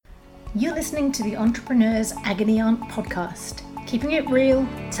You're listening to the Entrepreneur's Agony Aunt podcast, keeping it real,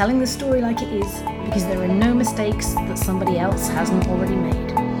 telling the story like it is, because there are no mistakes that somebody else hasn't already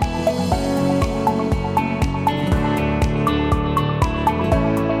made.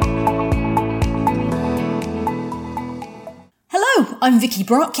 Hello, I'm Vicky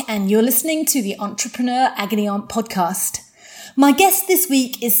Brock, and you're listening to the Entrepreneur Agony Aunt podcast. My guest this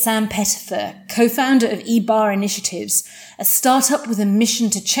week is Sam Pettifer, co-founder of eBar Initiatives, a startup with a mission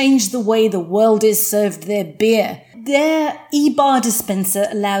to change the way the world is served their beer. Their eBar dispenser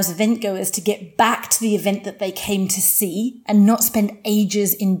allows event-goers to get back to the event that they came to see and not spend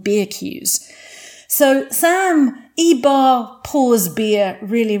ages in beer queues. So Sam, eBar pours beer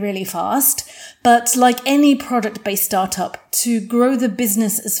really, really fast, but like any product-based startup, to grow the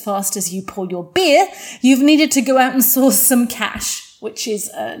business as fast as you pour your beer, you've needed to go out and source some cash, which is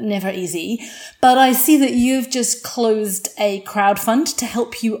never easy. But I see that you've just closed a crowdfund to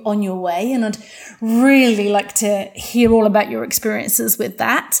help you on your way, and I'd really like to hear all about your experiences with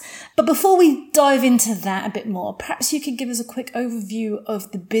that. But before we dive into that a bit more, perhaps you could give us a quick overview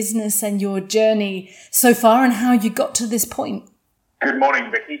of the business and your journey so far and how you got to this point. Good morning,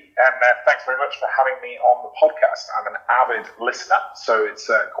 Vicky, and thanks very much for having me on the podcast. I'm an avid listener, so it's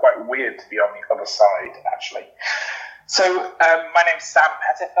quite weird to be on the other side, actually. So my name's Sam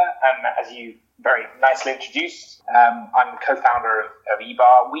Pettifer, and as you very nicely introduced, I'm the co-founder of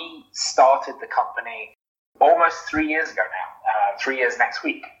eBar. We started the company almost 3 years ago now, 3 years next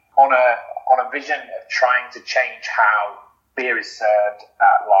week, on a vision of trying to change how beer is served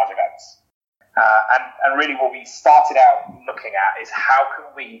at large events. And really what we started out looking at is how can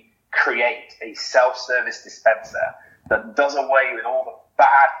we create a self-service dispenser that does away with all the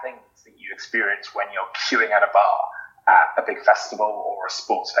bad things that you experience when you're queuing at a bar at a big festival or a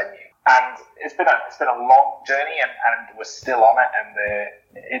sports venue. And it's been a long journey, and we're still on it, and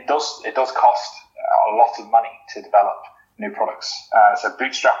it does cost a lot of money to develop new products. So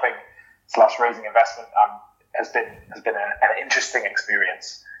bootstrapping / raising investment has been an interesting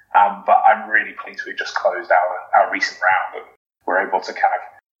experience. But I'm really pleased we just closed our recent round, and we're able to kind of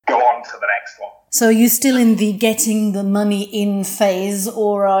go on to the next one. So are you still in the getting the money in phase,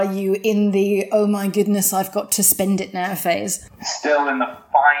 or are you in the, oh my goodness, I've got to spend it now phase? Still in the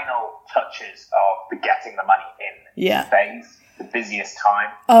final touches of the getting the money in phase, the busiest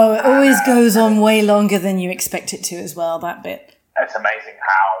time. Oh, it always goes on way longer than you expect it to as well, that bit. It's amazing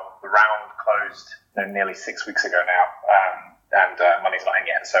how the round closed nearly 6 weeks ago now. And money's not in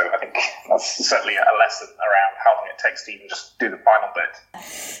yet. So I think that's certainly a lesson around how long it takes to even just do the final bit.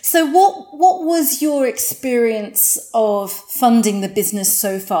 So what was your experience of funding the business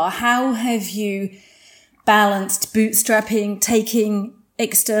so far? How have you balanced bootstrapping, taking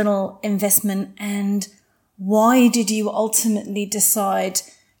external investment, and why did you ultimately decide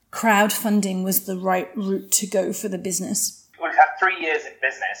crowdfunding was the right route to go for the business? We've had 3 years in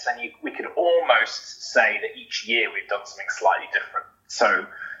business, and we could almost say that each year we've done something slightly different. So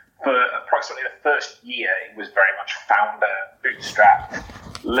for approximately the first year, it was very much founder, bootstrapped,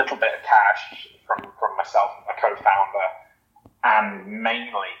 little bit of cash from myself and my co-founder, and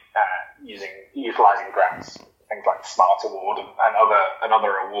mainly utilizing grants, things like the Smart Award and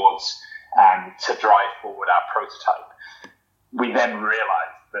other awards to drive forward our prototype. We then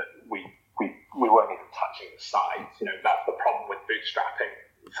realized that we weren't even touching the sides. That's the problem with bootstrapping.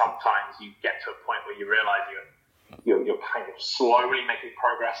 Sometimes you get to a point where you realize you're kind of slowly making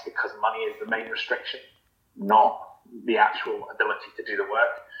progress because money is the main restriction, not the actual ability to do the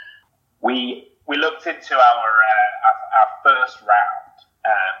work. We looked into our first round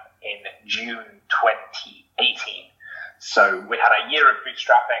in June 2018. So we had a year of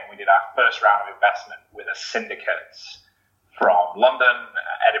bootstrapping. We did our first round of investment with a syndicate from London,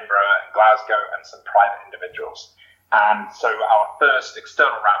 Edinburgh, and Glasgow, and some private individuals. And so our first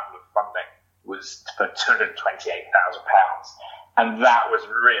external round of funding was for £228,000. And that was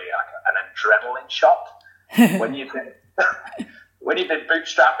really like an adrenaline shot. When you've been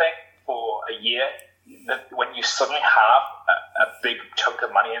bootstrapping for a year, when you suddenly have a big chunk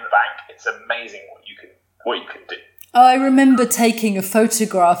of money in the bank, it's amazing what you can do. I remember taking a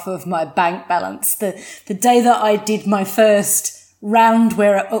photograph of my bank balance the day that I did my first round,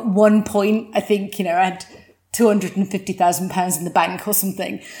 where at one point, I think, I had £250,000 in the bank or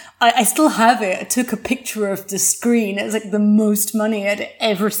something. I still have it. I took a picture of the screen. It was like the most money I'd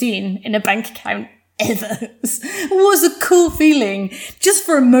ever seen in a bank account ever. It was a cool feeling just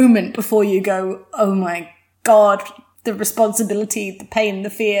for a moment before you go, oh my God, the responsibility, the pain, the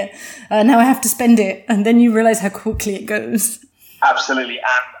fear. Now I have to spend it. And then you realize how quickly it goes. Absolutely.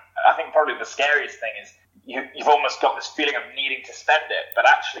 And I think probably the scariest thing is you've almost got this feeling of needing to spend it, but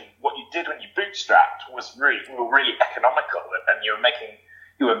actually what you did when you bootstrapped was really economical, and you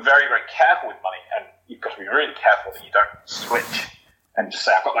were very, very careful with money, and you've got to be really careful that you don't switch and just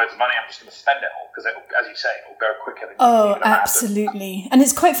say, I've got loads of money, I'm just going to spend it all, because as you say, it will go quicker than you can imagine. Absolutely. And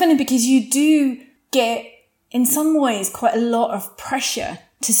it's quite funny because you do get, in some ways, quite a lot of pressure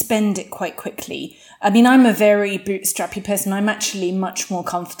to spend it quite quickly. I mean, I'm a very bootstrappy person. I'm actually much more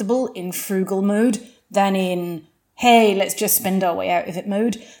comfortable in frugal mode than in, hey, let's just spend our way out of it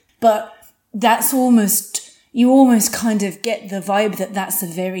mode. But that's you almost kind of get the vibe that that's a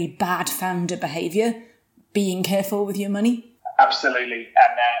very bad founder behavior, being careful with your money. Absolutely.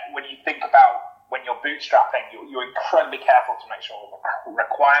 And when you think about when you're bootstrapping, you're incredibly careful to make sure the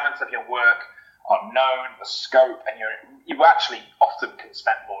requirements of your work are known, the scope, and you actually often can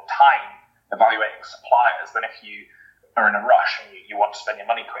spend more time evaluating suppliers than if you are in a rush and you want to spend your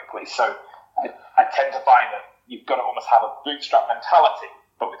money quickly. So I tend to find that you've got to almost have a bootstrap mentality,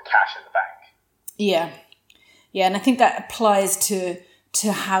 but with cash in the bank. Yeah. Yeah, and I think that applies to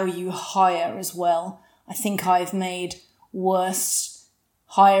how you hire as well. I think I've made worse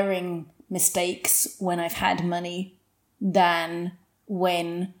hiring mistakes when I've had money than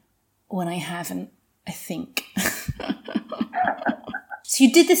when I haven't, I think. So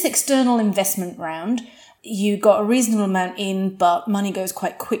you did this external investment round. You got a reasonable amount in, but money goes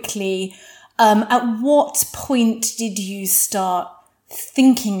quite quickly. At what point did you start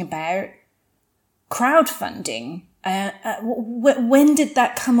thinking about crowdfunding? When did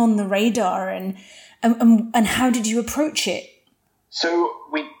that come on the radar, and how did you approach it? So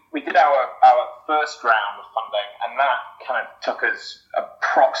we did our first round of funding, and that kind of took us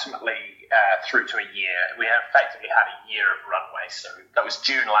approximately through to a year. We effectively had a year of runway, so that was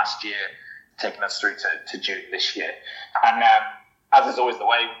June last year, taking us through to June this year. And as is always the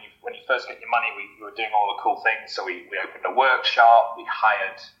way, when you first get your money, we were doing all the cool things. So we opened a workshop, we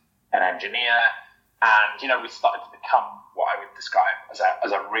hired an engineer, and we started to become what I would describe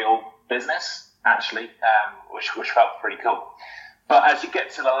as a real business, actually, which felt pretty cool. But as you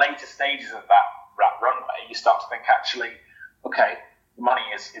get to the later stages of that runway, you start to think, actually, okay, money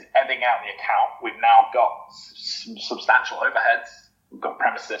is ebbing out the account. We've now got some substantial overheads. We've got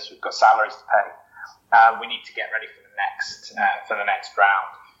premises. We've got salaries to pay. We need to get ready for the next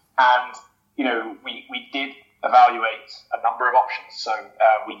round. And we did evaluate a number of options. So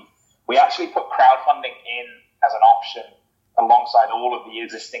we actually put crowdfunding in as an option alongside all of the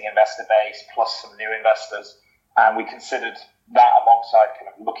existing investor base plus some new investors. And we considered that alongside kind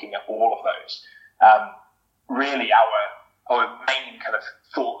of looking at all of those. Really, our main kind of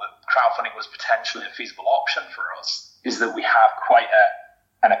thought that crowdfunding was potentially a feasible option for us is that we have quite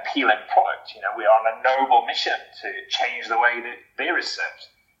an appealing product. We are on a noble mission to change the way that beer is served.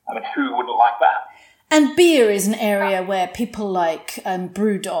 I mean, who wouldn't like that? And beer is an area where people like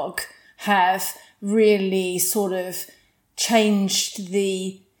Brewdog have really sort of changed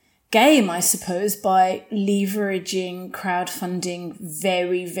the game, I suppose, by leveraging crowdfunding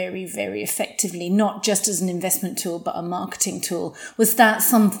very, very, very effectively, not just as an investment tool, but a marketing tool. Was that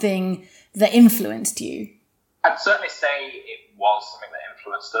something that influenced you? I'd certainly say it was something that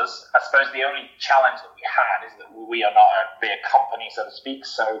influenced us. I suppose the only challenge that we had is that we are not a beer company, so to speak,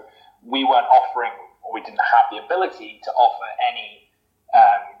 so we weren't offering, or we didn't have the ability to offer any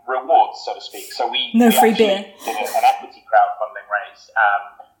rewards, so to speak. So we free beer. Did an equity crowdfunding raise.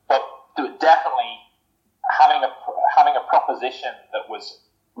 But definitely having a proposition that was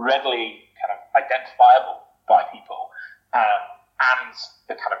readily kind of identifiable by people, and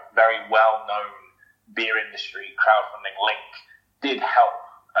the kind of very well-known beer industry crowdfunding link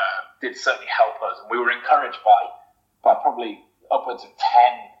did certainly help us, and we were encouraged by probably upwards of 10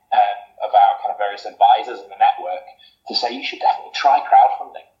 of our kind of various advisors in the network to say you should definitely try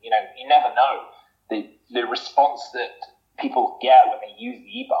crowdfunding. You never know. The response that people get when they use the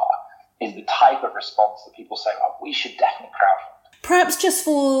eBar is the type of response that people say, oh, we should definitely crowdfund. Perhaps just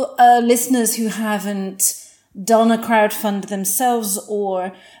for listeners who haven't done a crowdfund themselves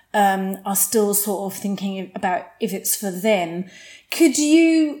or are still sort of thinking about if it's for them, could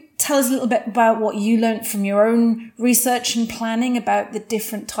you tell us a little bit about what you learned from your own research and planning about the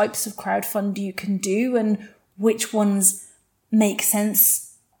different types of crowdfund you can do and which ones make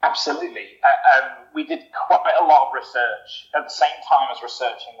sense? Absolutely. We did quite a lot of research at the same time as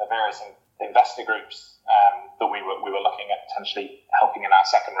researching the various investor groups that we were looking at potentially helping in our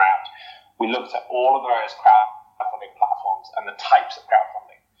second round. We looked at all of the various crowdfunding platforms and the types of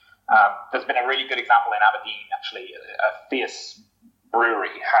crowdfunding. There's been a really good example in Aberdeen, actually. A Fierce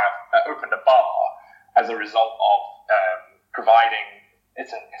brewery have opened a bar as a result of providing,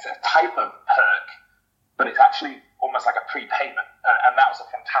 it's a type of perk, but it's actually almost like a prepayment. And that was a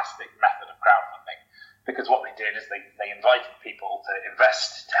fantastic method of crowdfunding, because what they did is they invited people to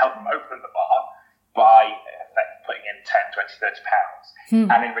invest to help them open the bar by putting in 10, 20, 30 pounds.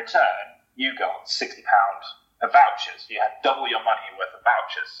 And in return, you got £60 of vouchers. You had double your money worth of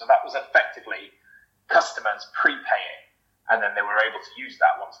vouchers. So that was effectively customers prepaying, and then they were able to use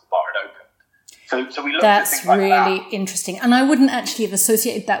that once the bar had opened. So we looked at things like that. That's really interesting. And I wouldn't actually have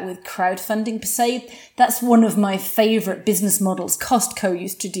associated that with crowdfunding per se. That's one of my favourite business models. Costco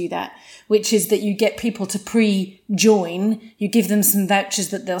used to do that, which is that you get people to pre-join, you give them some vouchers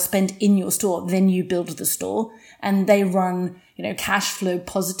that they'll spend in your store, then you build the store, and they run, cash flow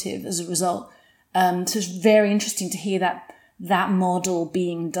positive as a result. So it's very interesting to hear that model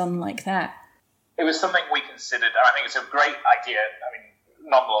being done like that. It was something we considered, and I think it's a great idea. I mean,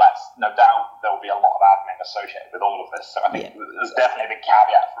 nonetheless, no doubt there will be a lot of admin associated with all of this. So I think there's definitely a big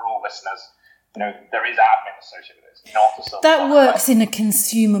caveat for all listeners. There is admin associated with this. Not a that works in a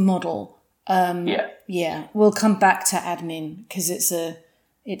consumer model. Yeah. We'll come back to admin because it's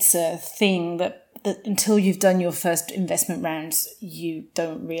a thing that until you've done your first investment rounds, you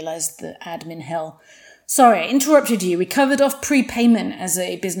don't realise the admin hell. Sorry, I interrupted you. We covered off prepayment as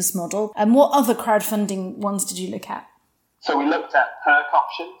a business model. And what other crowdfunding ones did you look at? So we looked at perk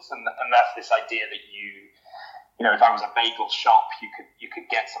options, and that's this idea that if I was a bagel shop, you could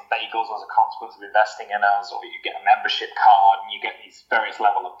get some bagels as a consequence of investing in us, or you get a membership card, and you get these various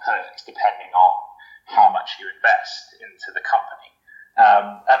level of perks depending on how much you invest into the company.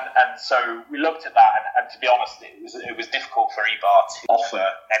 And so we looked at that, and to be honest, it was difficult for eBar to offer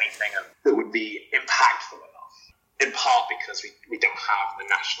anything that would be impactful enough. In part because we don't have the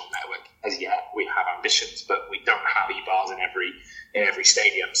national network as yet. We have ambitions, but we don't have eBars in every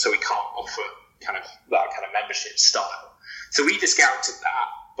stadium, so we can't offer that kind of membership style. So we discounted that.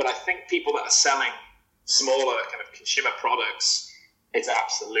 But I think people that are selling smaller kind of consumer products, it's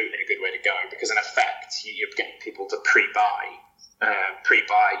absolutely a good way to go, because in effect you're getting people to pre-buy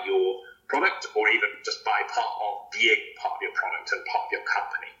your product, or even just buy part of being part of your product and part of your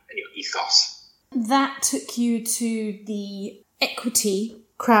company and your ethos. That took you to the equity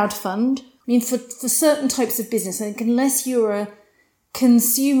crowdfund. I mean, for certain types of business, I think unless you're a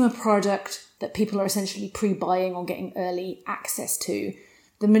consumer product that people are essentially pre-buying or getting early access to,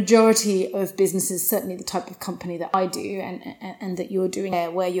 the majority of businesses, certainly the type of company that I do and that you're doing,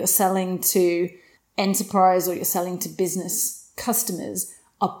 where you're selling to enterprise or you're selling to business customers,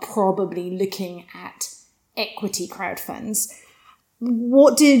 are probably looking at equity crowdfunds.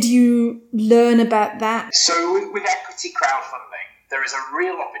 What did you learn about that? So with equity crowdfunding, there is a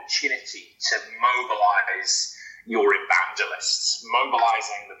real opportunity to mobilise your evangelists,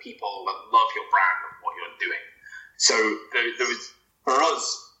 mobilising the people that love your brand and what you're doing. So there was, for us,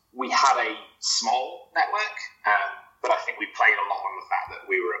 we had a small network, but I think we played a lot on the fact that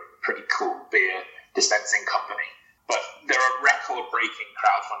we were a pretty cool beer dispensing company. But there are record-breaking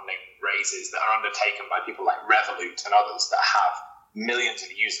crowdfunding raises that are undertaken by people like Revolut and others that have millions of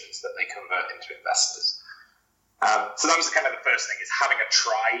users that they convert into investors. So that was kind of the first thing, is having a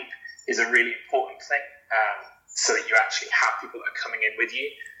tribe is a really important thing, so that you actually have people that are coming in with you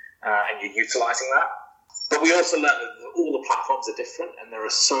and you're utilising that. But we also learned that all the platforms are different and there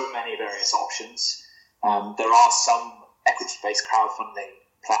are so many various options. There are some equity-based crowdfunding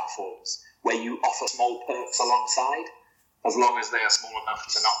platforms where you offer small perks alongside, as long as they are small enough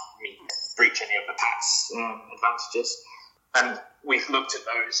to not breach any of the tax advantages. And we've looked at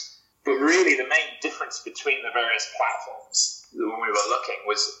those. But really the main difference between the various platforms when we were looking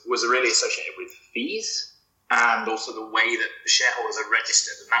was really associated with fees and also the way that the shareholders are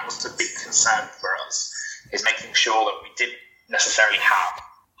registered. And that was a big concern for us, is making sure that we didn't necessarily have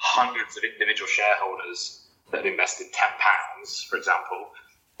hundreds of individual shareholders that invested £10, for example,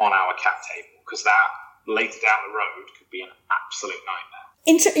 on our cap table, because that later down the road could be an absolute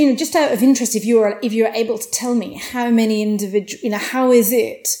nightmare. Just out of interest, if you're able to tell me how many individual,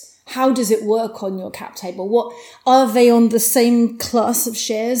 how does it work on your cap table? What are they on the same class of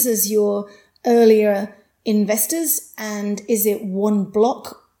shares as your earlier investors? And is it one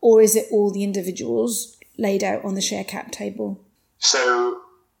block, or is it all the individuals laid out on the share cap table? So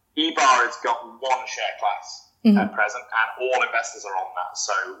eBar has got one share class at present, and all investors are on that.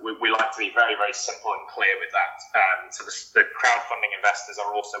 So we like to be very, very simple and clear with that. So the crowdfunding investors are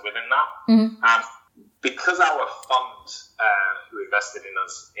also within that. Because our fund, who invested in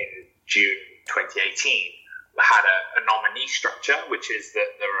us in June 2018, had a nominee structure, which is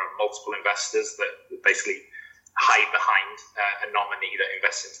that there are multiple investors that basically hide behind a nominee that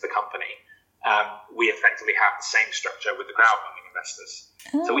invests into the company. We effectively have the same structure with the crowdfunding investors.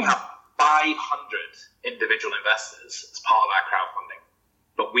 So we have 500 individual investors as part of our crowdfunding,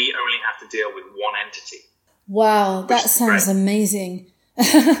 but we only have to deal with one entity. Wow, that sounds amazing.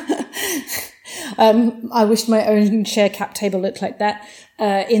 I wish my own share cap table looked like that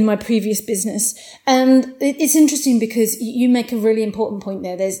in my previous business. And it's interesting because you make a really important point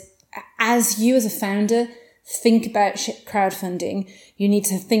there. As a founder think about crowdfunding, you need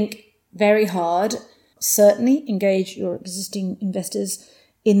to think very hard, certainly engage your existing investors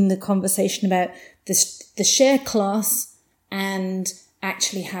in the conversation about the share class and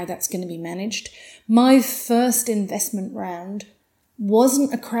actually how that's going to be managed. My first investment round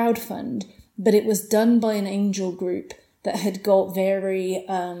wasn't a crowdfund, but it was done by an angel group that had got very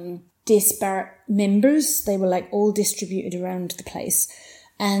disparate members. They were like all distributed around the place.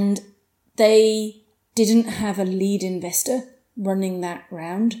 And they didn't have a lead investor running that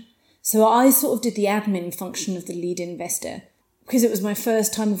round. So I sort of did the admin function of the lead investor. Because it was my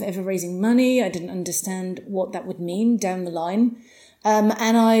first time of ever raising money, I didn't understand what that would mean down the line.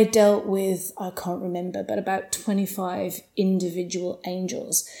 And I dealt with, I can't remember, but about 25 individual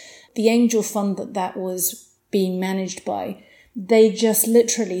angels. The angel fund that was being managed by, they just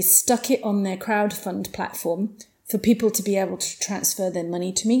literally stuck it on their crowdfund platform for people to be able to transfer their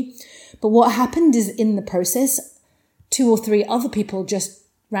money to me. But what happened is in the process, 2 or 3 other people just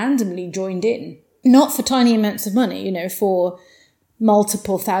randomly joined in. Not for tiny amounts of money, for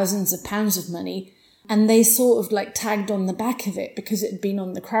multiple thousands of pounds of money. And they sort of like tagged on the back of it because it had been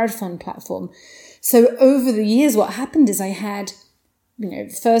on the crowdfund platform. So over the years, what happened is I had,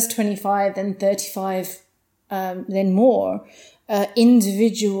 first 25, then 35, then more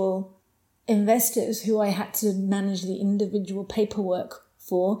individual investors who I had to manage the individual paperwork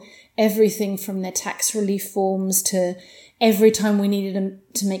for, everything from their tax relief forms to every time we needed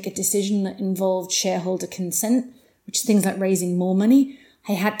to make a decision that involved shareholder consent, which is things like raising more money.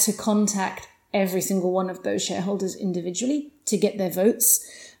 I had to contact every single one of those shareholders individually to get their votes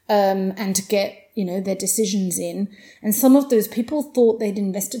and to get, their decisions in. And some of those people thought they'd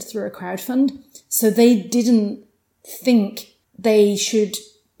invested through a crowdfund, so they didn't think they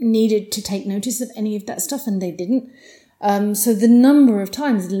needed to take notice of any of that stuff, and they didn't. So the number of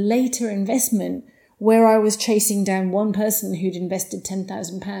times later investment where I was chasing down one person who'd invested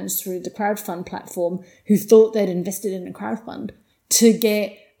 £10,000 through the crowdfund platform who thought they'd invested in a crowdfund to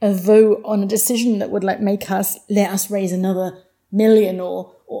get a vote on a decision that would let us raise another million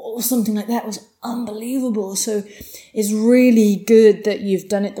or something like that was unbelievable. So it's really good that you've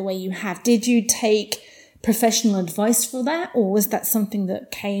done it the way you have. Did you take professional advice for that, or was that something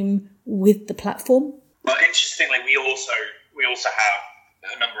that came with the platform? Well, interestingly, we also have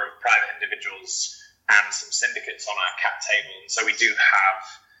a number of private individuals and some syndicates on our cap table. And so we do have,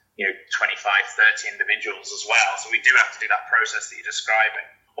 25, 30 individuals as well. So we do have to do that process that you're describing.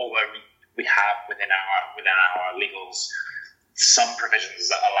 Although we have within our legals some provisions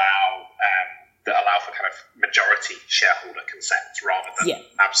that allow for kind of majority shareholder consent rather than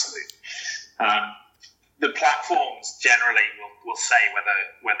absolute. The platforms generally will say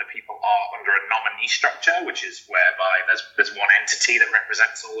whether people are under a nominee structure, which is whereby there's one entity that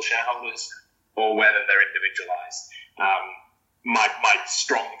represents all the shareholders, or whether they're individualized. My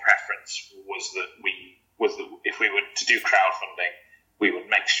strong preference was that if we were to do crowdfunding, we would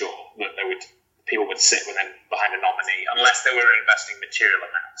make sure that people would sit behind a nominee, unless they were investing material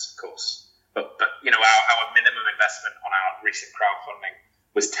amounts, of course. But our minimum investment on our recent crowdfunding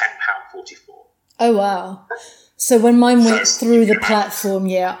was £10.44. Oh wow! So when mine went through the platform,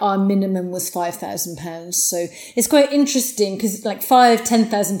 our minimum was £5,000. So it's quite interesting because like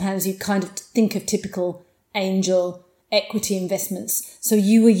 £10,000, you kind of think of typical angel equity investments. So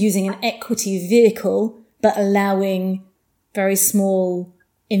you were using an equity vehicle, but allowing very small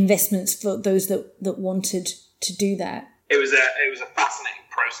investments for those that wanted to do that. It was a fascinating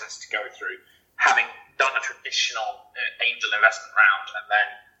process to go through, having done a traditional angel investment round and then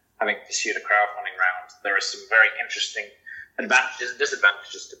having pursued a crowdfunding round. There are some very interesting advantages and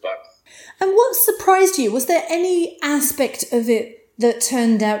disadvantages to both. And what surprised you? Was there any aspect of it that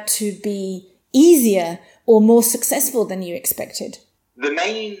turned out to be easier or more successful than you expected? The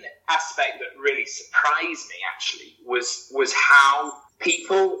main aspect that really surprised me, actually, was how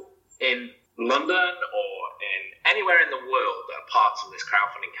people in London or in anywhere in the world that are part of this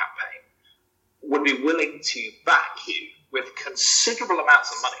crowdfunding campaign would be willing to back you with considerable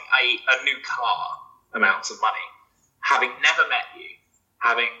amounts of money, i.e. a new car amounts of money, having never met you,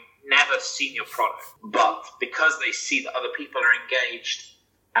 having never seen your product, but because they see that other people are engaged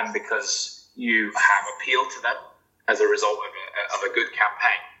and because you have appealed to them as a result of a good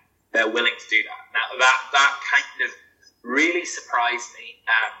campaign, they're willing to do that. Now, that kind of really surprised me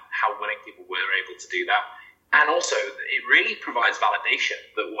how willing people were able to do that. And also, it really provides validation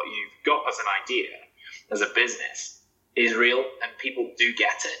that what you've got as an idea, as a business, is real and people do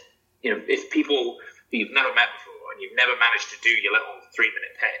get it. You know, if people who you've never met before and you've never managed to do your little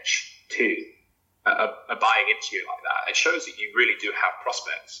 3-minute pitch to are buying into you like that, it shows that you really do have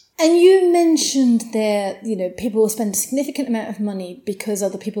prospects. And you mentioned there, you know, people will spend a significant amount of money because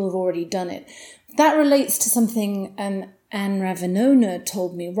other people have already done it. That relates to something Anne Ravenona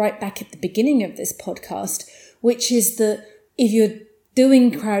told me right back at the beginning of this podcast, which is that if you're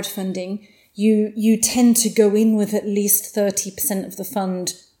doing crowdfunding, you tend to go in with at least 30% of the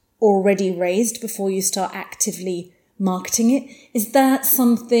fund already raised before you start actively marketing it. Is that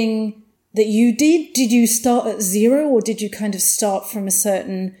something that you did? Did you start at zero, or did you kind of start from a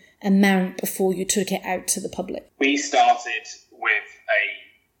certain amount before you took it out to the public? We started with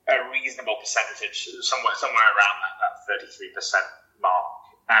a reasonable percentage, somewhere around that 33%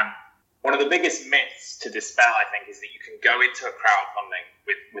 mark. One of the biggest myths to dispel, I think, is that you can go into a crowdfunding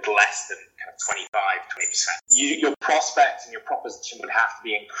with less than kind of 25-20%. Your prospects and your proposition would have to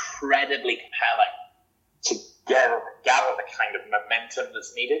be incredibly compelling to gather the kind of momentum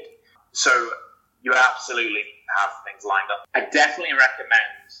that's needed. So you absolutely have things lined up. I definitely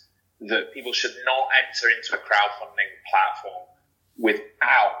recommend that people should not enter into a crowdfunding platform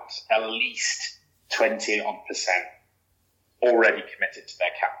without at least 20% already committed to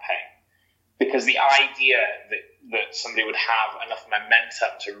their campaign. Because the idea that somebody would have enough momentum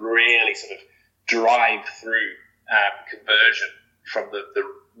to really sort of drive through conversion from the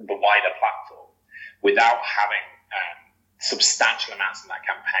wider platform without having substantial amounts in that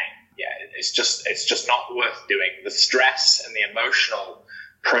campaign, it's just not worth doing. The stress and the emotional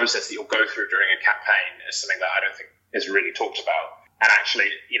process that you'll go through during a campaign is something that I don't think is really talked about. And actually,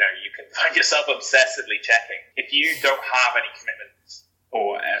 you know, you can find yourself obsessively checking. If you don't have any commitments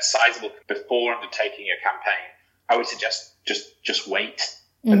or sizable before undertaking your campaign, I would suggest just wait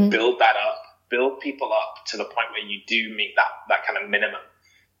and build that up, build people up to the point where you do meet that kind of minimum.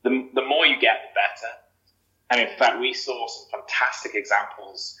 The more you get, the better. And in fact, we saw some fantastic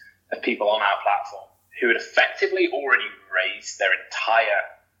examples of people on our platform who had effectively already raised their entire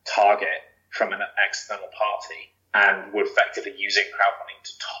target from an external party and were effectively using crowdfunding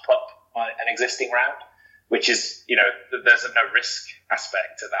to top up an existing round, which is, you know, there's a no risk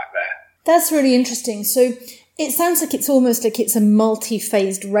aspect to that there. That's really interesting. So it sounds like it's almost like it's a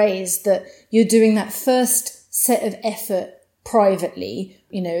multi-phased raise, that you're doing that first set of effort privately.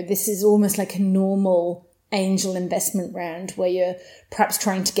 You know, this is almost like a normal angel investment round where you're perhaps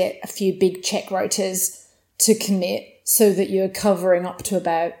trying to get a few big check writers to commit so that you're covering up to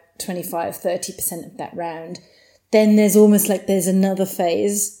about 25-30% of that round. Then there's almost like there's another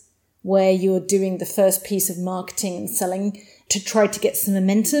phase where you're doing the first piece of marketing and selling to try to get some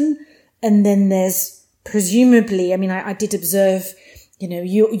momentum. And then there's presumably, I mean, I did observe, you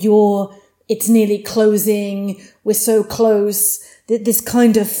know, it's nearly closing, we're so close, this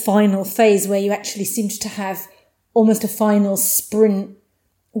kind of final phase where you actually seemed to have almost a final sprint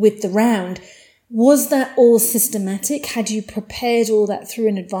with the round. Was that all systematic? Had you prepared all that through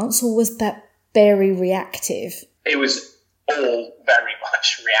in advance, or was that very reactive? It was all very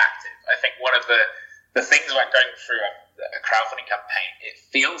much reactive. I think one of the things about going through a crowdfunding campaign, it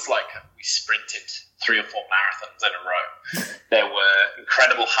feels like we sprinted 3 or 4 marathons in a row. There were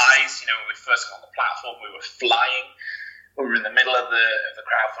incredible highs. You know, when we first got on the platform, we were flying. We were in the middle of the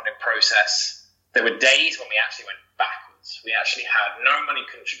crowdfunding process. There were days when we actually went backwards. We actually had no money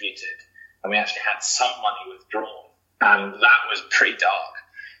contributed, and we actually had some money withdrawn. And that was pretty dark.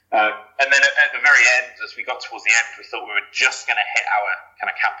 And then at the very end, as we got towards the end, we thought we were just going to hit our kind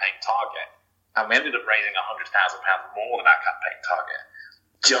of campaign target. And we ended up raising £100,000 more than our campaign target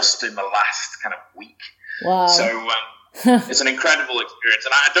just in the last kind of week. Wow. So it's an incredible experience.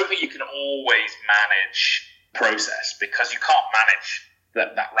 And I don't think you can always manage process, because you can't manage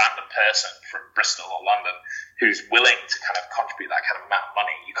that random person from Bristol or London who's willing to kind of contribute that kind of amount of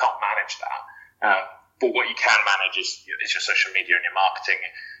money. You can't manage that. But what you can manage is your social media and your marketing,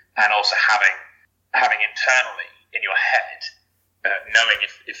 and also having internally in your head, knowing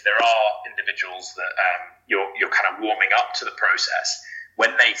if there are individuals that you're kind of warming up to the process,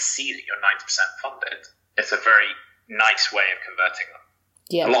 when they see that you're 90% funded, it's a very nice way of converting them.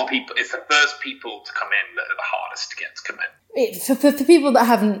 Yeah. A lot of people, it's the first people to come in that are the hardest to get to come in. For people that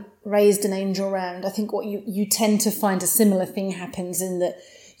haven't raised an angel round, I think what you tend to find a similar thing happens in that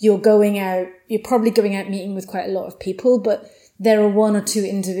you're probably going out meeting with quite a lot of people, but there are 1 or 2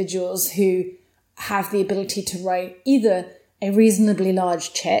 individuals who have the ability to write either a reasonably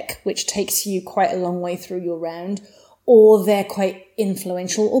large check, which takes you quite a long way through your round, or they're quite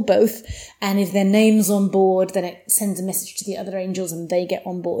influential, or both. And if their name's on board, then it sends a message to the other angels and they get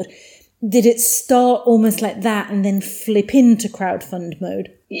on board. Did it start almost like that and then flip into crowdfund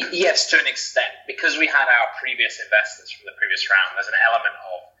mode? Yes, to an extent. Because we had our previous investors from the previous round, there's an element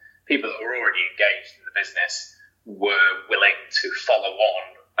of people that were already engaged in the business were willing to follow on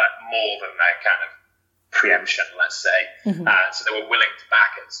at more than their kind of preemption, let's say. Mm-hmm. So they were willing to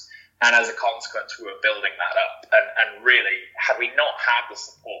back us. And as a consequence, we were building that up. And really, had we not had the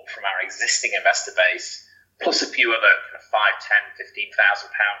support from our existing investor base, plus a few other kind of £5,000, £10,000,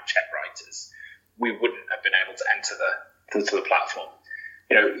 £15,000 check writers, we wouldn't have been able to enter the platform.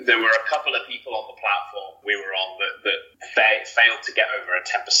 You know, there were a couple of people on the platform we were on that failed to get over a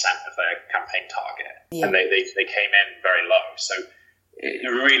 10% of their campaign target. Yeah. And they came in very low. So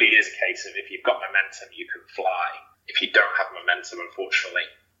it really is a case of if you've got momentum, you can fly. If you don't have momentum, unfortunately,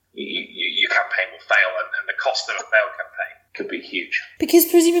 your campaign will fail. And the cost of a failed campaign could be huge. Because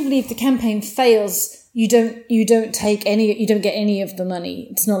presumably if the campaign fails, you don't get any of the money.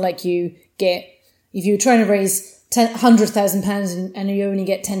 It's not like you get, if you're trying to raise £100,000 and you only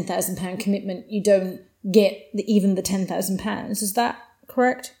get £10,000 commitment, you don't get even the £10,000. Is that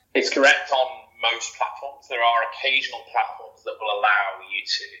correct? It's correct on most platforms. There are occasional platforms that will allow you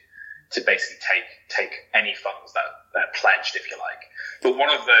to basically take any funds that are pledged, if you like. But one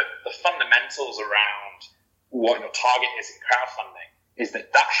of the fundamentals around what your target is in crowdfunding is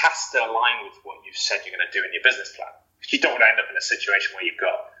that has to align with what you've said you're going to do in your business plan. Because you don't want to end up in a situation where you've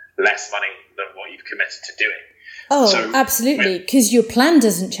got less money than what you've committed to doing. Oh, so, absolutely. Because your plan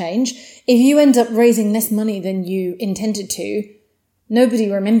doesn't change. If you end up raising less money than you intended to, nobody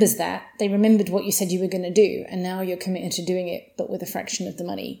remembers that. They remembered what you said you were going to do, and now you're committed to doing it, but with a fraction of the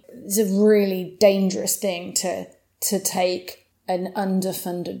money. It's a really dangerous thing to take an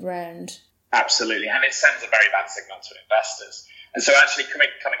underfunded round. Absolutely. And it sends a very bad signal to investors. And so actually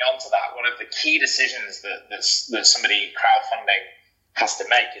coming on to that, one of the key decisions that somebody crowdfunding has to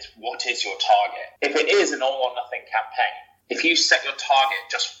make is, what is your target? If it is an all or nothing campaign, if you set your target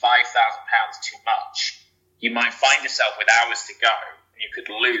just £5,000 too much, you might find yourself with hours to go and you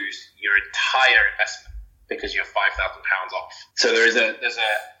could lose your entire investment because you're £5,000 off. So there's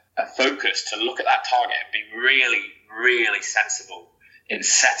a focus to look at that target and be really, really sensible in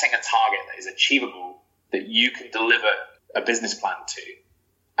setting a target that is achievable, that you can deliver a business plan to.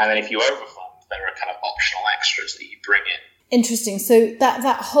 And then if you overfund, there are kind of optional extras that you bring in. Interesting. So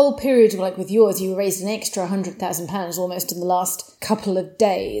that whole period, like with yours, you raised an extra £100,000 almost in the last couple of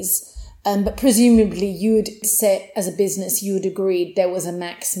days. But presumably you would set, as a business, you would agree there was a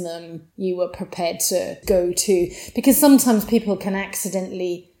maximum you were prepared to go to. Because sometimes people can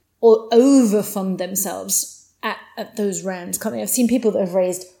accidentally or overfund themselves at those rounds. Can't they? I've seen people that have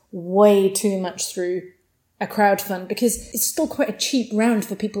raised way too much through a crowdfund because it's still quite a cheap round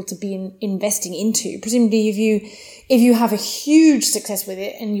for people to be investing into. Presumably if you have a huge success with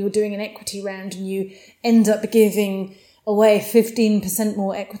it and you're doing an equity round and you end up giving away 15%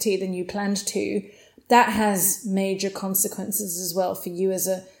 more equity than you planned to, that has major consequences as well for you as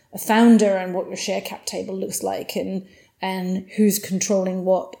a founder and what your share cap table looks like and who's controlling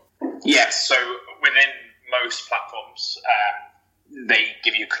what. Yes, so within most platforms, they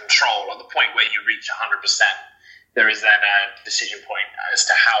give you control. At the point where you reach 100%, there is then a decision point as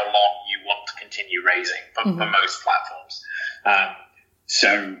to how long you want to continue raising for most platforms. But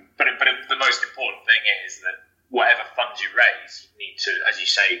the most important thing is that whatever funds you raise, you need to, as you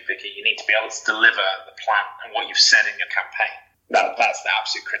say, Vicky, you need to be able to deliver the plan and what you've said in your campaign. That's the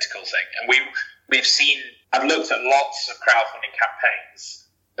absolute critical thing. And I've looked at lots of crowdfunding campaigns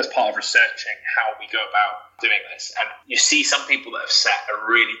as part of researching how we go about doing this. And you see some people that have set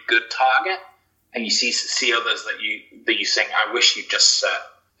a really good target, and you see others that you think, I wish you'd just set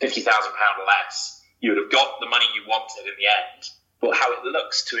 £50,000 less. You would have got the money you wanted in the end. But how it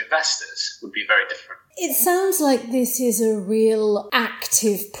looks to investors would be very different. It sounds like this is a real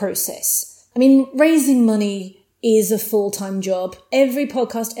active process. I mean, raising money is a full-time job. Every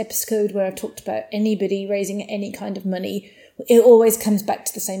podcast episode where I've talked about anybody raising any kind of money, it always comes back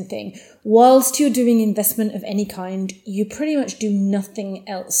to the same thing. Whilst you're doing investment of any kind, you pretty much do nothing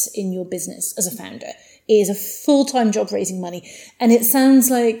else in your business as a founder. It is a full-time job raising money. And it sounds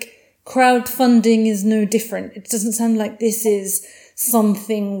like crowdfunding is no different. It doesn't sound like this is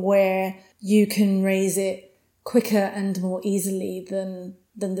something where you can raise it quicker and more easily than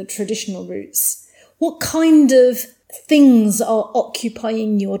the traditional routes. What kind of things are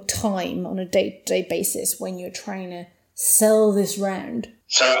occupying your time on a day-to-day basis when you're trying to sell this round?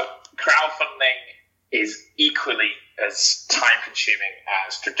 So crowdfunding is equally as time-consuming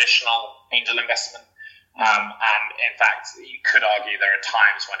as traditional angel investment And in fact, you could argue there are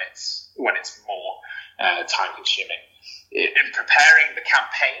times when it's more time consuming. In preparing the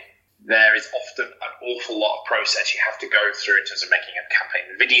campaign, there is often an awful lot of process you have to go through in terms of making a campaign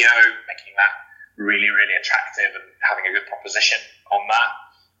video, making that really, really attractive and having a good proposition on that,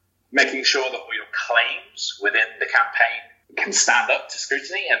 making sure that all your claims within the campaign can stand up to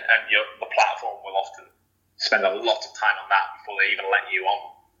scrutiny, and the platform will often spend a lot of time on that before they even let you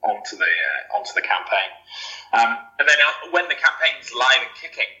onto the campaign. And then when the campaign's live and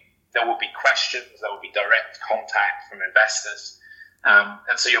kicking, there will be questions, there will be direct contact from investors,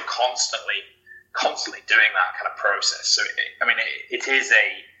 and so you're constantly doing that kind of process. So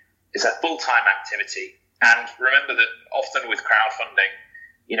it's a full-time activity. And remember that often with crowdfunding,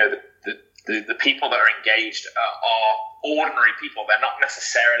 the people that are engaged are ordinary people. They're not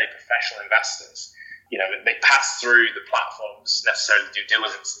necessarily professional investors. They pass through the platform's necessarily due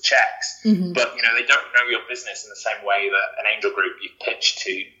diligence and checks, but they don't know your business in the same way that an angel group you've pitched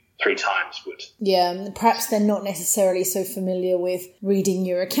to 3 times would. Yeah, and perhaps they're not necessarily so familiar with reading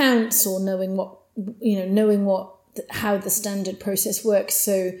your accounts or knowing how the standard process works.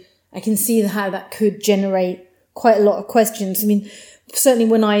 So I can see how that could generate quite a lot of questions. I mean, certainly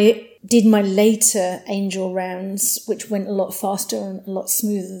when I did my later angel rounds, which went a lot faster and a lot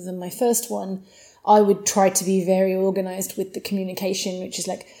smoother than my first one, I would try to be very organized with the communication, which is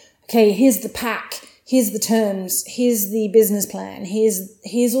like, okay, here's the pack, here's the terms, here's the business plan,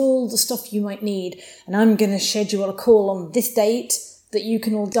 here's all the stuff you might need, and I'm going to schedule a call on this date that you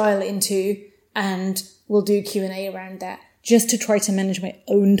can all dial into, and we'll do Q&A around that, just to try to manage my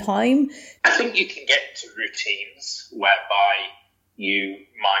own time. I think you can get into routines whereby you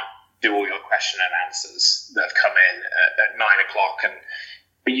might do all your question and answers that have come in at 9 o'clock,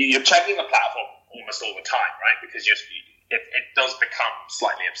 but you're checking the platform almost all the time, right? Because it does become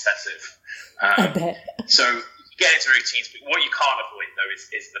slightly obsessive. I bet. So you get into routines, but what you can't avoid, though,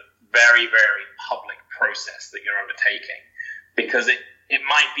 is the very, very public process that you're undertaking. Because it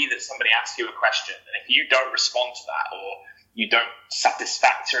might be that somebody asks you a question, and if you don't respond to that, or you don't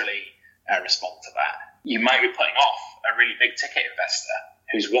satisfactorily respond to that, you might be putting off a really big ticket investor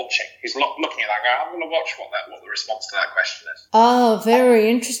who's watching, who's looking at that guy. I'm going to watch what the response to that question is. Oh, very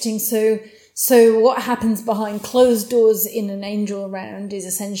interesting. So what happens behind closed doors in an angel round is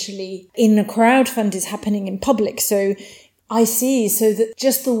essentially in a crowdfund is happening in public. So I see. So that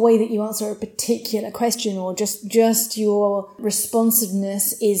just the way that you answer a particular question, or just your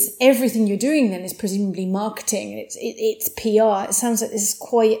responsiveness, is everything you're doing then is presumably marketing. It's PR. It sounds like this is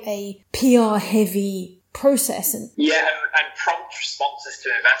quite a PR heavy process. And prompt responses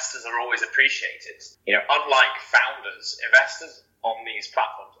to investors are always appreciated. Unlike founders, investors on these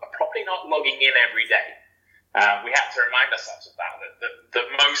platforms are probably not logging in every day. We have to remind ourselves of that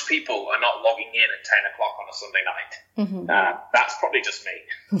most people are not logging in at 10 o'clock on a Sunday night. That's probably just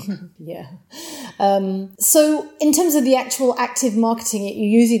me. Yeah. So in terms of the actual active marketing,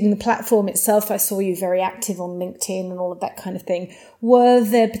 you're using the platform itself. I saw you very active on LinkedIn and all of that kind of thing. Were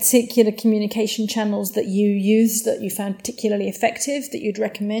there particular communication channels that you used that you found particularly effective that you'd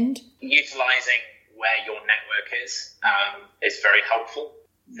recommend? Utilising where your network is very helpful.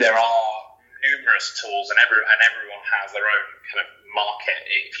 There are numerous tools, and everyone has their own kind of market.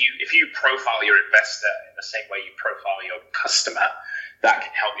 If you profile your investor in the same way you profile your customer, that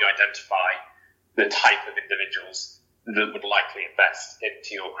can help you identify the type of individuals that would likely invest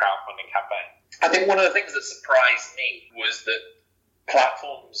into your crowdfunding campaign. I think one of the things that surprised me was that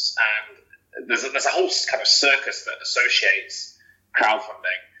platforms, and there's a whole kind of circus that associates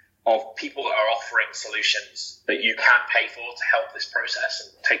crowdfunding of people that are offering solutions that you can pay for to help this process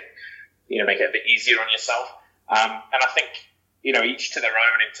and make it a bit easier on yourself. And I think, each to their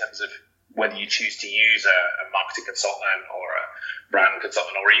own in terms of whether you choose to use a marketing consultant or a brand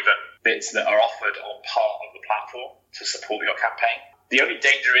consultant, or even bits that are offered on part of the platform to support your campaign. The only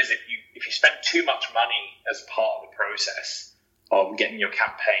danger is if you spend too much money as part of the process of getting your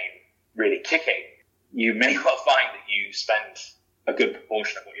campaign really kicking, you may well find that you spend a good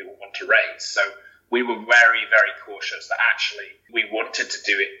proportion of what you want to raise. So we were very, very cautious that actually we wanted to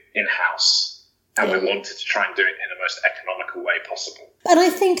do it in-house, and we wanted to try and do it in the most economical way possible. And I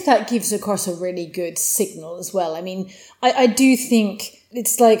think that gives across a really good signal as well. I mean, I do think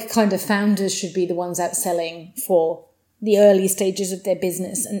it's like kind of founders should be the ones out selling for the early stages of their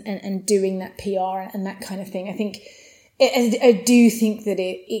business and doing that PR and that kind of thing. I do think that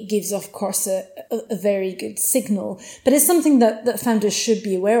it gives off course a very good signal, but it's something that founders should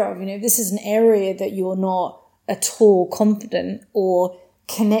be aware of. This is an area that you're not at all confident or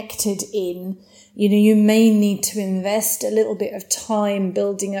connected in. You may need to invest a little bit of time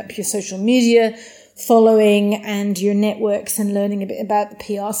building up your social media following and your networks and learning a bit about the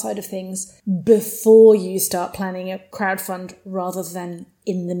PR side of things before you start planning a crowdfund rather than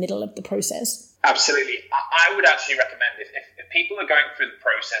in the middle of the process? Absolutely. I would actually recommend if people are going through the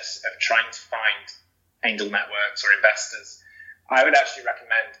process of trying to find angel networks or investors, I would actually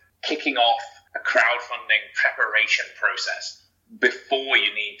recommend kicking off a crowdfunding preparation process before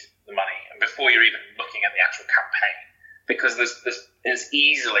you need the money and before you're even looking at the actual campaign, because there's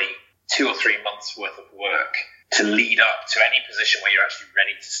easily 2 or 3 months worth of work to lead up to any position where you're actually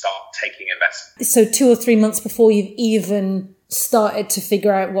ready to start taking investment. So 2 or 3 months before you've even started to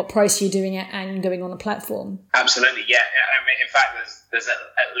figure out what price you're doing it and going on a platform? Absolutely, yeah. I mean, in fact, there's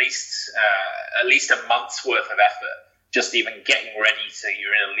at least a month's worth of effort just even getting ready so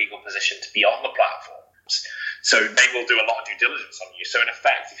you're in a legal position to be on the platforms. So they will do a lot of due diligence on you. So in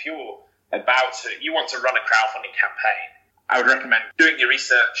effect, if you want to run a crowdfunding campaign, I would recommend doing your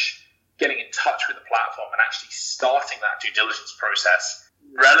research, getting in touch with the platform and actually starting that due diligence process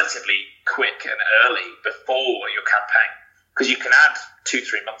relatively quick and early before your campaign. Because you can add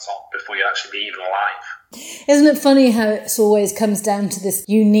 2-3 months on before you actually be even alive. Isn't it funny how it always comes down to this?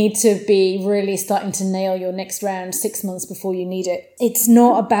 You need to be really starting to nail your next round 6 months before you need it. It's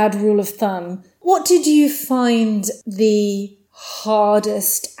not a bad rule of thumb. What did you find the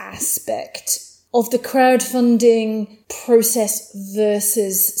hardest aspect of the crowdfunding process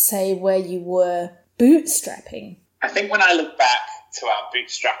versus, say, where you were bootstrapping? I think when I look back to our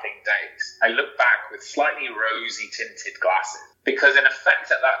bootstrapping days, I look back with slightly rosy tinted glasses, because in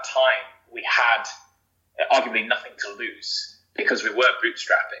effect at that time we had arguably nothing to lose because we were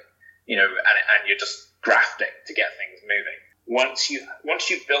bootstrapping, and you're just grafting to get things moving. Once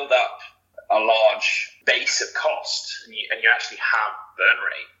you build up a large base of cost and you actually have burn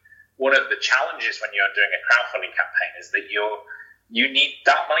rate, one of the challenges when you're doing a crowdfunding campaign is that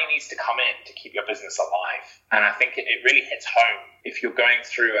that money needs to come in to keep your business alive. And I think it really hits home if you're going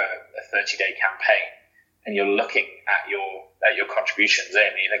through a 30-day campaign and you're looking at your contributions in,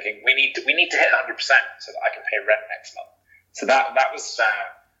 and you're thinking, we need to hit 100% so that I can pay rent next month. So that was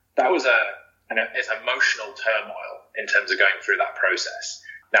it's emotional turmoil in terms of going through that process.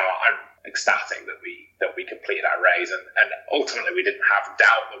 Now I'm ecstatic that we completed our raise, and ultimately we didn't have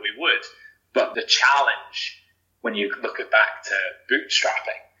doubt that we would. But the challenge when you look back to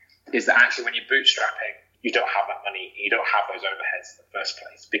bootstrapping is that actually when you're bootstrapping, you don't have that money, you don't have those overheads in the first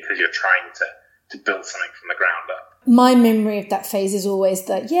place because you're trying to build something from the ground up. My memory of that phase is always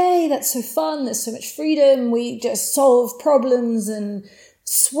that, yay, that's so fun, there's so much freedom, we just solve problems and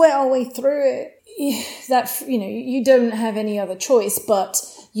sweat our way through it. That, you don't have any other choice, but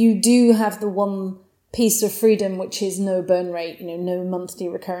you do have the one piece of freedom, which is no burn rate, no monthly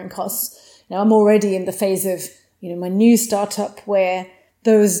recurring costs. Now I'm already in the phase of, my new startup where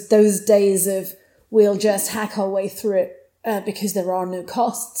those days of we'll just hack our way through it because there are no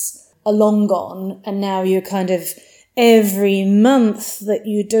costs are long gone. And now you're kind of every month that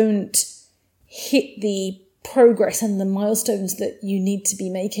you don't hit the progress and the milestones that you need to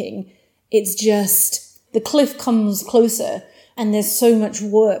be making, it's just the cliff comes closer and there's so much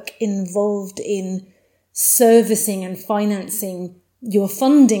work involved in servicing and financing your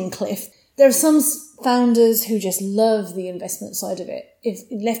funding cliff. There are some founders who just love the investment side of it. If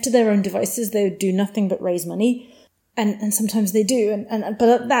left to their own devices, they would do nothing but raise money. And sometimes they do.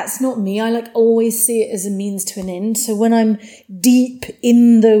 But that's not me. I always see it as a means to an end. So when I'm deep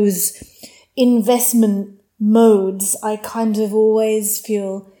in those investment modes, I kind of always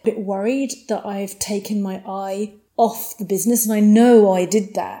feel a bit worried that I've taken my eye off the business. And I know I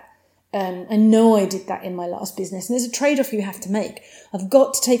did that. I know I did that in my last business. And there's a trade-off you have to make. I've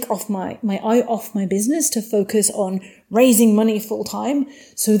got to take off my eye off my business to focus on raising money full time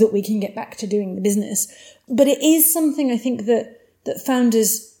so that we can get back to doing the business. But it is something I think that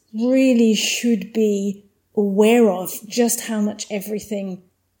founders really should be aware of, just how much everything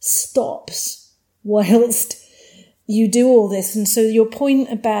stops whilst you do all this. And so your point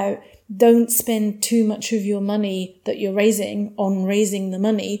about don't spend too much of your money that you're raising on raising the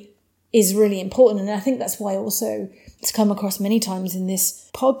money is really important. And I think that's why also it's come across many times in this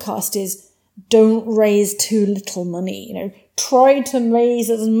podcast is don't raise too little money. Try to raise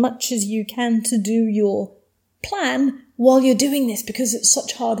as much as you can to do your plan while you're doing this because it's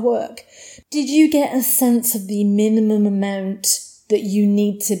such hard work. Did you get a sense of the minimum amount that you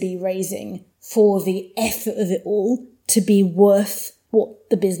need to be raising for the effort of it all to be worth what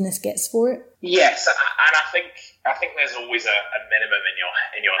the business gets for it? Yes, and I think there's always a minimum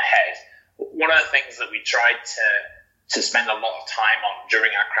in your head. One of the things that we tried to spend a lot of time on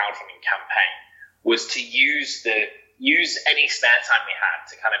during our crowdfunding campaign was to use any spare time we had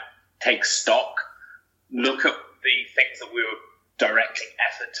to kind of take stock look at the things that we were directing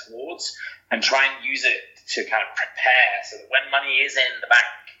effort towards and try and use it to kind of prepare so that when money is in the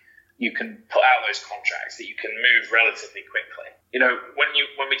bank, you can put out those contracts, that you can move relatively quickly.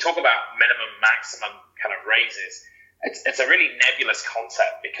 When we talk about minimum, maximum kind of raises, it's a really nebulous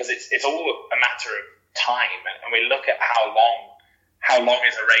concept because it's all a matter of time, and we look at how long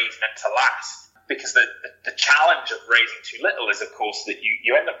is a raise meant to last. Because the challenge of raising too little is, of course, that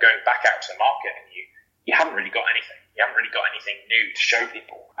you end up going back out to the market and you haven't really got anything. You haven't really got anything new to show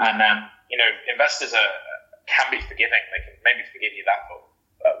people. And investors can be forgiving. They can maybe forgive you that for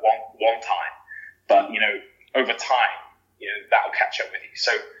one time, but over time, that'll catch up with you.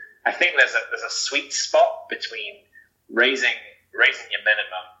 So I think there's a sweet spot between raising your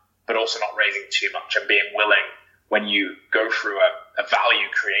minimum, but also not raising too much, and being willing when you go through a value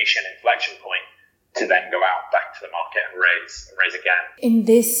creation inflection point to then go out back to the market and raise again. In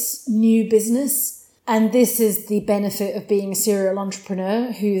this new business, and this is the benefit of being a serial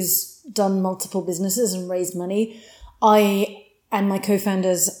entrepreneur who's done multiple businesses and raised money, I and my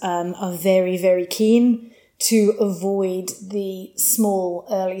co-founders are very, very keen to avoid the small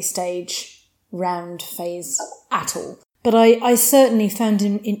early stage round phase at all. But I certainly found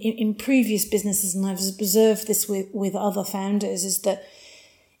in previous businesses, and I've observed this with other founders, is that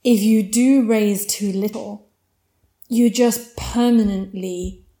if you do raise too little, you just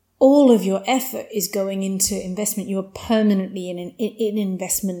permanently, all of your effort is going into investment. You're permanently in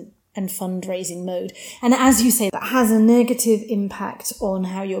investment and fundraising mode. And as you say, that has a negative impact on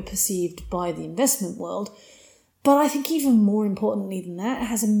how you're perceived by the investment world. But I think even more importantly than that, it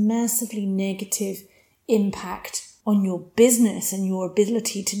has a massively negative impact on your business and your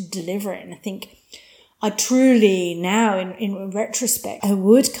ability to deliver it. And I think I truly now, in retrospect, I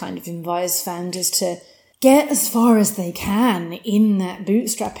would kind of advise founders to get as far as they can in that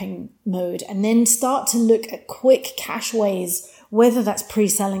bootstrapping mode and then start to look at quick cash ways, whether that's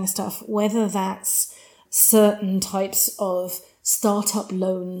pre-selling stuff, whether that's certain types of startup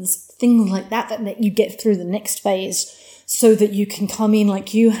loans, things like that let you get through the next phase so that you can come in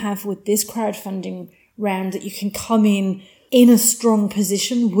like you have with this crowdfunding round, that you can come in a strong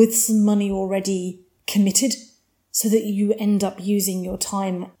position with some money already committed so that you end up using your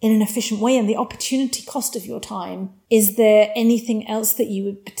time in an efficient way and the opportunity cost of your time. Is there anything else that you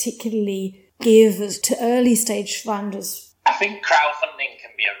would particularly give to early stage founders? I think crowdfunding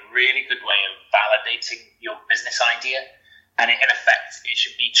can be a really good way of validating your business idea. And in effect, it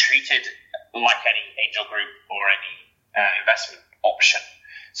should be treated like any angel group or any investment option.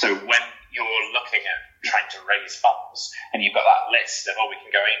 So when you're looking at trying to raise funds and you've got that list of, we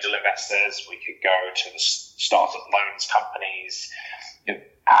can go angel investors, we could go to the startup loans companies,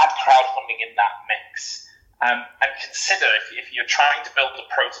 add crowdfunding in that mix. And consider if you're trying to build a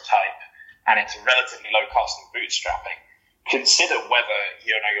prototype and it's relatively low cost and bootstrapping, consider whether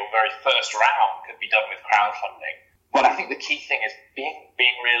your very first round could be done with crowdfunding. But I think the key thing is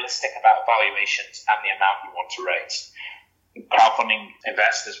being realistic about valuations and the amount you want to raise. Crowdfunding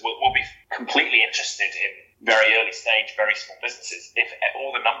investors will be completely interested in very early stage, very small businesses if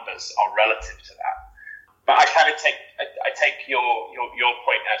all the numbers are relative to that. But I take your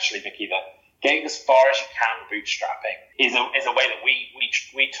point actually, Vicky, that getting as far as you can bootstrapping is a way that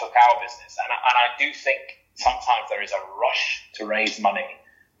we took our business, and I do think sometimes there is a rush to raise money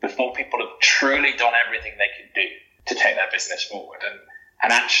before people have truly done everything they can do to take their business forward,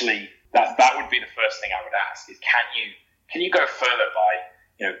 and actually that would be the first thing I would ask is can you go further by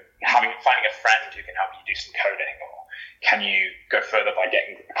finding a friend who can help you do some coding, or can you go further by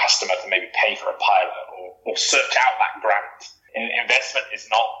getting a customer to maybe pay for a pilot or search out that grant? Investment is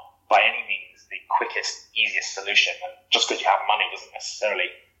not by any means the quickest, easiest solution, and just because you have money doesn't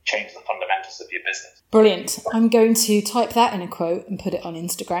necessarily change the fundamentals of your business. Brilliant. I'm going to type that in a quote and put it on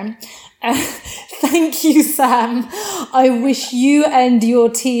Instagram. Thank you, Sam. I wish you and your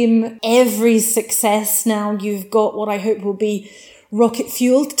team every success. Now you've got what I hope will be rocket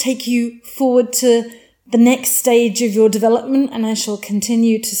fuel to take you forward to the next stage of your development, and I shall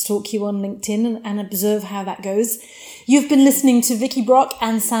continue to stalk you on LinkedIn and observe how that goes. You've been listening to Vicky Brock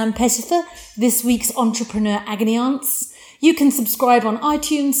and Sam Pettifer, this week's Entrepreneur Agony Aunts. You can subscribe on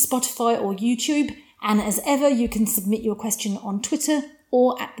iTunes, Spotify or YouTube, and as ever, you can submit your question on Twitter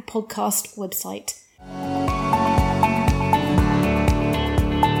or at the podcast website.